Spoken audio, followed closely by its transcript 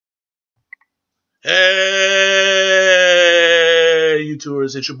Hey, you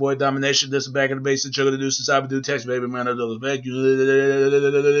tourists, it's your boy Domination. This is Back in the Basics. You're gonna do since I've been doing text, baby man. I do back. You it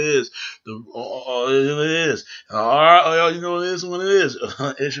is. It is. All right, you know what it is when it is.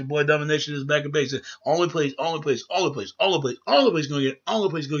 It's your boy Domination. This is Back in the Basics. Only place gonna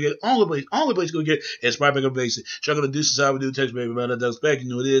get. It's right back in the basics. You're gonna do since I've been doing text, baby man. I do back. You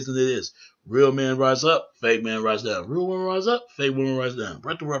know what it is and it is. Real man rise up, fake man rise down. Real woman rise up, fake woman rise down.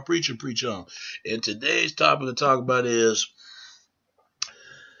 Right the right preacher, preach on. And today's topic to talk about is,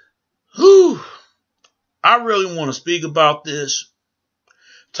 whew, I really want to speak about this.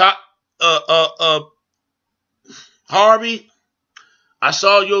 Top, Harvey, I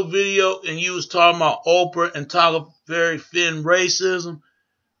saw your video and you was talking about Oprah and Tyler Perry fin racism.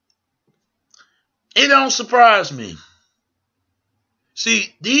 It don't surprise me.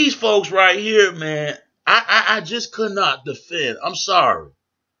 See, these folks right here, man, I just could not defend. I'm sorry.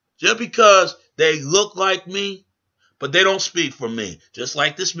 Just because they look like me, but they don't speak for me. Just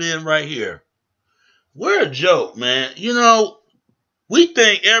like this man right here. We're a joke, man. You know, we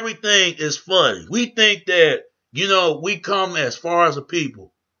think everything is funny. We think that, you know, we come as far as a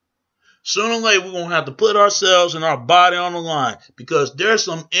people. Sooner or later, we're going to have to put ourselves and our body on the line because there's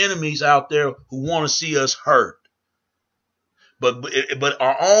some enemies out there who want to see us hurt. But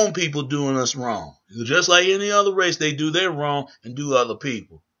our own people doing us wrong. Just like any other race, they do their wrong and do other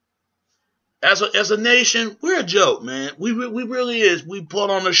people. As a nation, we're a joke, man. We really is. We put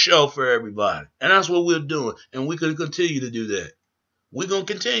on a show for everybody. And that's what we're doing. And we can continue to do that. We're going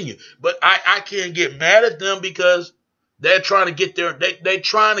to continue. But I can't get mad at them because they're trying to get there. They're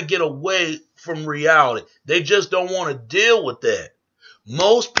trying to get away from reality. They just don't want to deal with that.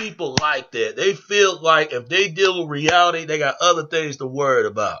 Most people like that. They feel like if they deal with reality, they got other things to worry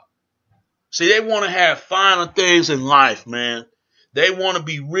about. See, they want to have finer things in life, man. They want to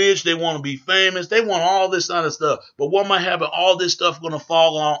be rich. They want to be famous. They want all this other stuff. But what might happen? All this stuff going to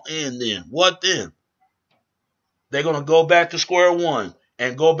fall on in then. What then? They're going to go back to square one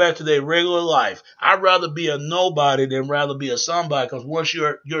and go back to their regular life. I'd rather be a nobody than rather be a somebody because once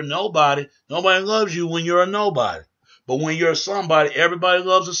you're nobody, nobody loves you when you're a nobody. But when you're somebody, everybody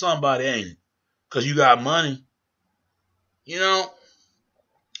loves a somebody, ain't it? Because you got money. You know,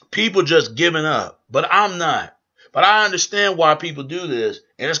 people just giving up. But I'm not. But I understand why people do this.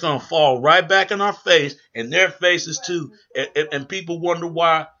 And it's going to fall right back in our face and their faces too. And people wonder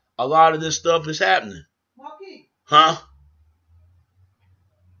why a lot of this stuff is happening. Huh?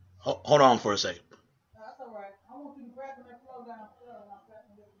 Hold on for a second. That's all right. I want you to grab that flow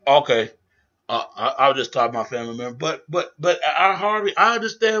down. Okay. I was just talking to my family member, but Harvey, I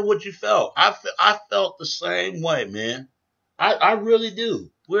understand what you felt. I felt the same way, man. I really do.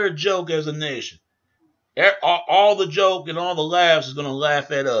 We're a joke as a nation. All the joke and all the laughs is gonna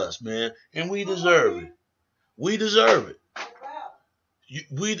laugh at us, man, and we deserve it. We deserve it.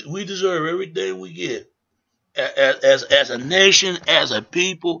 We deserve everything we get as a nation, as a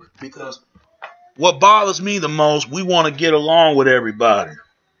people, because what bothers me the most, we want to get along with everybody.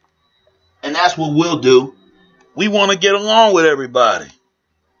 And that's what we'll do. We want to get along with everybody.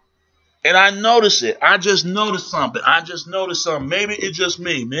 And I notice it. I just noticed something. Maybe it's just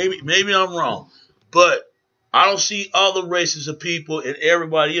me. Maybe I'm wrong. But I don't see other races of people and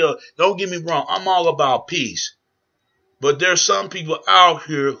everybody else. Don't get me wrong. I'm all about peace. But there's some people out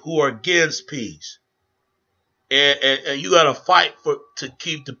here who are against peace. And you got to fight to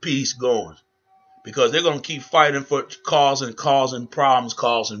keep the peace going. Because they're going to keep fighting for causing problems,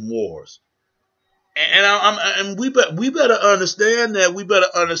 causing wars. And we better understand that. We better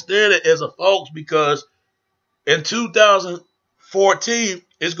understand it as a folks because in 2014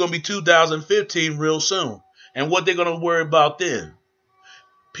 it's going to be 2015 real soon. And what they're going to worry about then?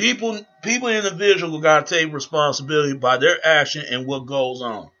 People individuals got to take responsibility by their action and what goes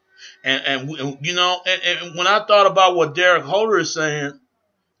on. And you know, and when I thought about what Derek Holder is saying,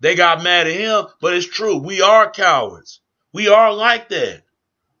 they got mad at him, but it's true. We are cowards. We are like that.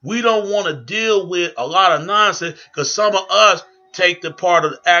 We don't want to deal with a lot of nonsense because some of us take the part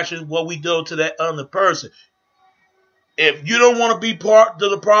of the action what we do to that other person. If you don't want to be part of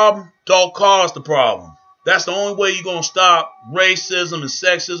the problem, don't cause the problem. That's the only way you're going to stop racism and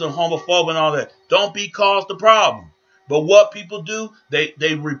sexism, homophobia and all that. Don't cause the problem. But what people do,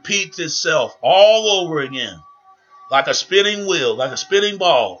 they repeat itself all over again. Like a spinning wheel, like a spinning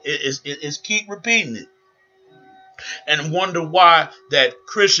ball. It's keep repeating it. And wonder why that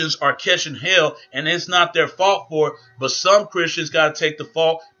Christians are catching hell, and it's not their fault for it, but some Christians got to take the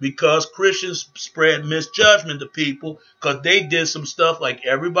fault because Christians spread misjudgment to people because they did some stuff like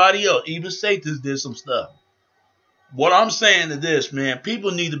everybody else. Even Satan did some stuff. What I'm saying to this, man, people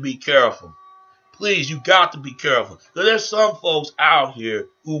need to be careful. please, you got to be careful. Because there's some folks out here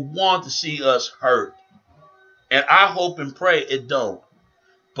who want to see us hurt. And I hope and pray it don't.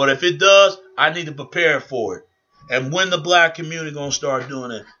 But if it does, I need to prepare for it. And when the black community going to start doing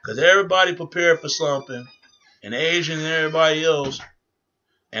it? Because everybody prepared for something. And Asian and everybody else.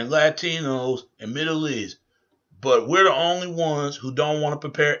 And Latinos and Middle East. But we're the only ones who don't want to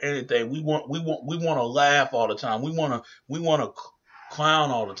prepare anything. We want to laugh all the time. We want to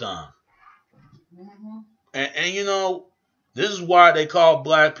clown all the time. Mm-hmm. And you know, this is why they call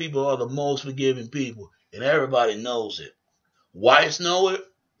black people are the most forgiving people, and everybody knows it. Whites know it,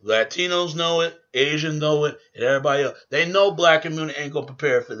 Latinos know it, Asians know it, and everybody else. They know black community ain't gonna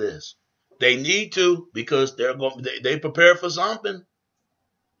prepare for this. They need to because they prepare for something.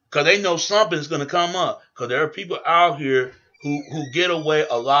 Because they know something's going to come up. Because there are people out here who get away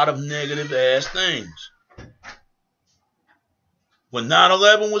a lot of negative ass things. When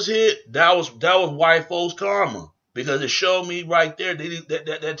 9/11 was hit, that was white folks' karma. Because it showed me right there,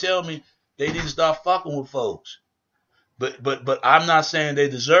 that tell me they need to stop fucking with folks. But I'm not saying they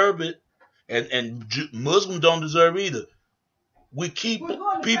deserve it. And Muslims don't deserve either. We keep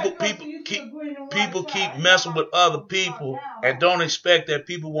people keep messing with other people and don't expect that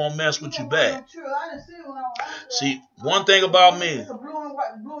people won't mess with you back. See, one thing about me,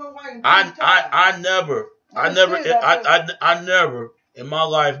 I never in my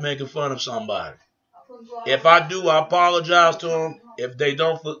life making fun of somebody. If I do, I apologize to them. If they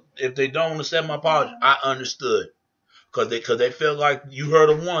don't accept my apology, I understood. Because they feel like you hurt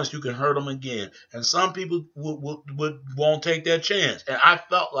them once, you can hurt them again. And some people won't take that chance. And I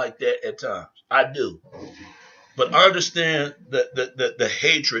felt like that at times. I do. But understand the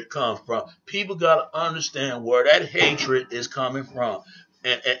hatred comes from. People got to understand where that hatred is coming from.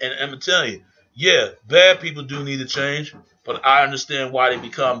 And I'm going to tell you, yeah, bad people do need to change. But I understand why they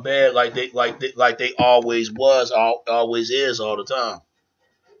become bad like they always was, always is all the time.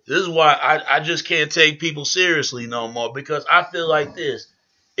 This is why I just can't take people seriously no more, because I feel like this.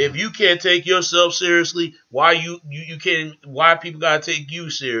 If you can't take yourself seriously, why people gotta take you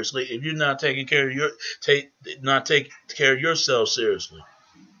seriously if you're not taking care of yourself seriously?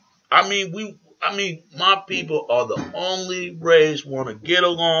 I mean, my people are the only race want to get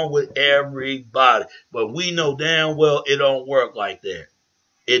along with everybody, but we know damn well it don't work like that.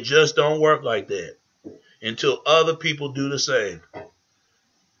 It just don't work like that until other people do the same.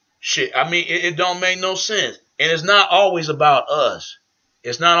 Shit, I mean, it don't make no sense. And it's not always about us.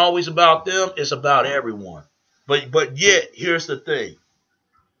 It's not always about them. It's about everyone. But yet, here's the thing.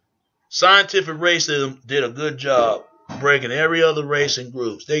 Scientific racism did a good job breaking every other race and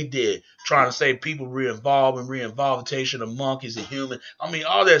groups. They did. Trying to say people reinvolvement of monkeys and humans. I mean,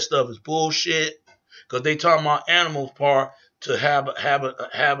 all that stuff is bullshit. Because they talking about animals part to have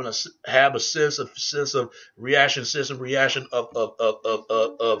a sense of reaction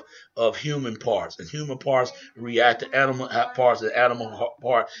of human parts, and human parts react to animal parts, and animal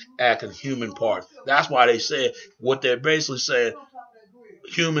part act in human parts. That's why they said what they're basically saying.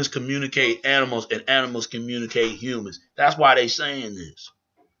 Humans communicate animals, and animals communicate humans. That's why they saying this.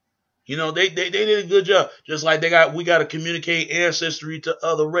 You know, they did a good job. Just like we got to communicate ancestry to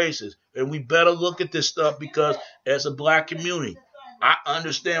other races. And we better look at this stuff, because as a black community, I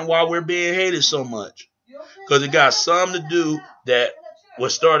understand why we're being hated so much. Because it got something to do that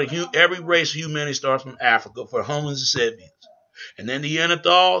was started. Every race of humanity starts from Africa, for Homo sapiens. And then the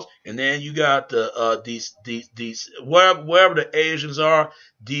Neanderthals, and then you got these wherever the Asians are,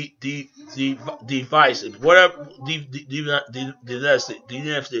 divisive, whatever,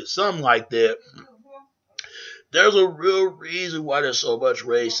 something like that. There's a real reason why there's so much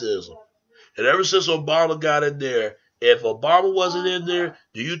racism. And ever since Obama got in there, if Obama wasn't in there,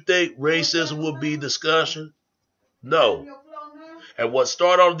 do you think racism would be discussion? No. And what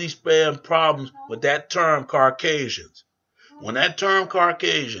started all these bad problems with that term Caucasians. When that term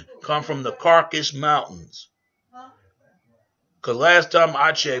Caucasian come from the Caucasus Mountains. Because last time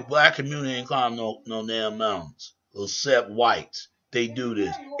I checked, black community ain't climbing no damn mountains. Except whites. They do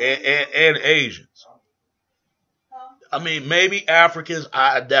this. And Asians. I mean, maybe Africans,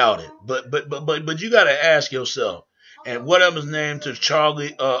 I doubt it. But you got to ask yourself. And whatever his name to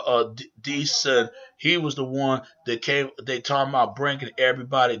Charlie Deason, he was the one that they talking about bringing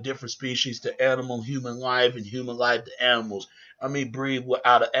everybody, different species, to animal, human life, and human life to animals. I mean, breathe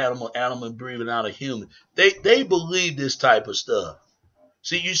out of animal breathing out of human. They believe this type of stuff.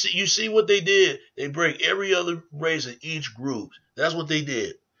 See, you see what they did? They bring every other race in each group. That's what they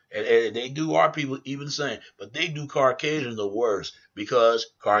did. And they do our people even the same. But they do Caucasian the worst, because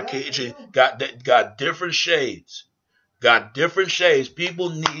Caucasian got different shades. got different shades.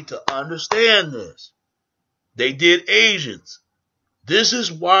 People need to understand this. They did Asians. This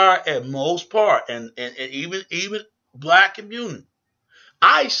is why, at most part, and even black community,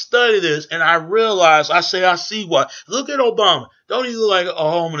 I study this and I realize, I see why. Look at Obama. Don't he look like a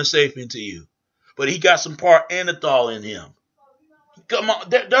homo sapien to you? But he got some part Neanderthal in him. Come on,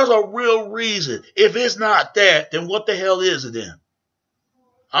 there's a real reason. If it's not that, then what the hell is it then?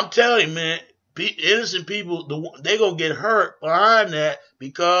 I'm telling you, man, innocent people, they gonna get hurt behind that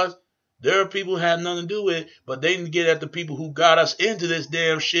because there are people who had nothing to do with it, but they didn't get at the people who got us into this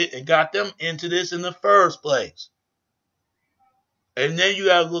damn shit and got them into this in the first place. And then you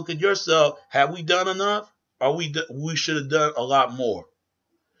gotta look at yourself. Have we done enough? Or we should have done a lot more.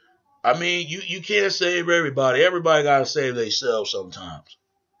 I mean, you can't save everybody. Everybody gotta save themselves sometimes.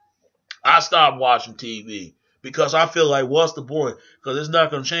 I stopped watching TV because I feel like, what's the point? Because it's not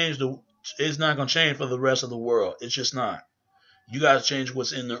gonna change for the rest of the world. It's just not. You gotta change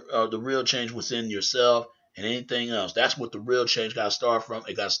what's in the real change what's in yourself and anything else. That's what the real change gotta start from.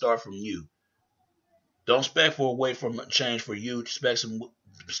 It gotta start from you. Don't expect for a way from change for you. Expect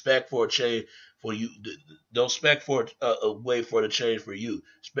for a change for you. Don't expect for a way for the change for you.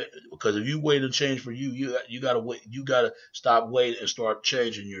 Because if you wait to change for you, you gotta wait. You gotta stop waiting and start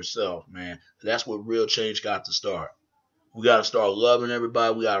changing yourself, man. That's what real change got to start. We gotta start loving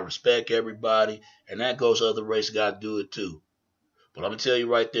everybody. We gotta respect everybody, and that goes to other races. Gotta do it too. But I'm gonna tell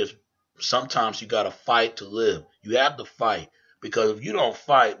you right there. Sometimes you gotta fight to live. You have to fight because if you don't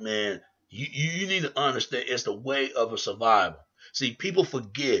fight, man. You need to understand it's the way of a survival. See, people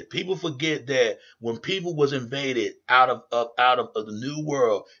forget. People forget that when people was invaded out of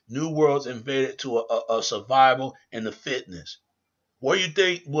the new world's invaded to a survival and the fitness. What do you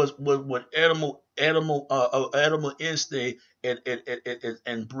think was animal instinct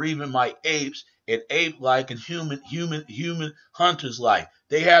and breathing like apes and ape like and human hunters like?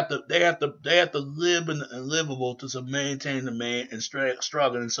 They have to live and livable to maintain the man and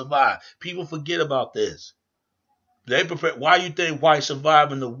struggle and survive. People forget about this. They prepare. Why you think whites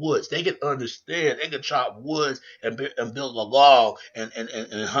survive in the woods? They can understand. They can chop woods and build a log and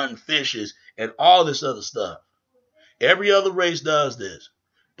hunt fishes and all this other stuff. Every other race does this.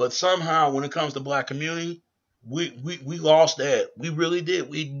 But somehow when it comes to black community, we lost that. We really did.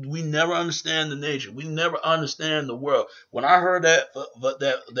 We never understand the nature. We never understand the world. When I heard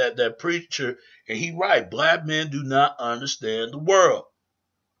that preacher, and he right, black men do not understand the world.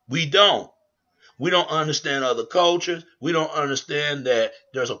 We don't. We don't understand other cultures. We don't understand that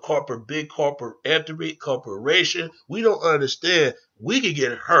there's a big corporate entity, corporation. We don't understand. We can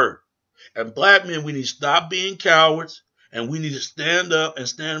get hurt. And black men, we need to stop being cowards, and we need to stand up and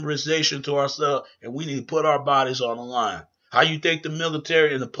stand in position to ourselves, and we need to put our bodies on the line. How you think the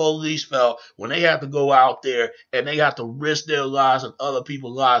military and the police felt when they have to go out there and they have to risk their lives and other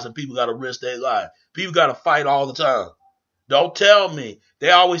people's lives, and people got to risk their lives. People got to fight all the time. Don't tell me.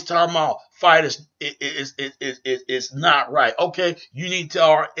 They always talk about fight is not right. Okay, you need to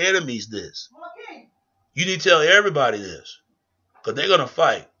tell our enemies this. You need to tell everybody this, because they're going to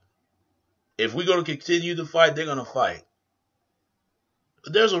fight. If we're going to continue to fight, they're going to fight.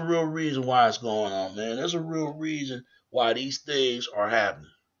 But there's a real reason why it's going on, man. There's a real reason why these things are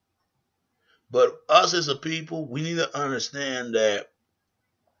happening. But us as a people, we need to understand that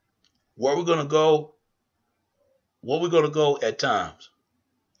where we're going to go, what we're going to go at times.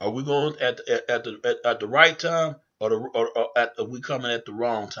 Are we going at the right time, or are we coming at the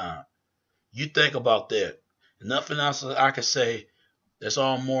wrong time? You think about that. Nothing else I can say. That's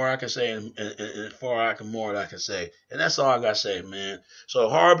all more I can say, and far more I can say. And that's all I got to say, man. So,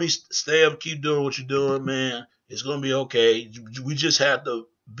 Harvey, stay up, keep doing what you're doing, man. It's going to be okay. We just have to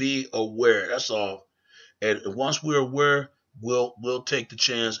be aware. That's all. And once we're aware, we'll take the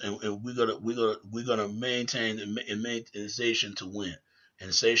chance, and we're gonna maintain the station to win. And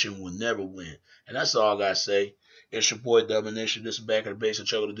the station will never win. And that's all I got to say. It's your boy, Domination. This is Back in the Base and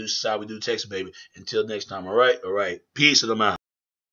Chuckle to Do. This is how we do Texas, baby. Until next time, all right? All right. Peace and I'm out.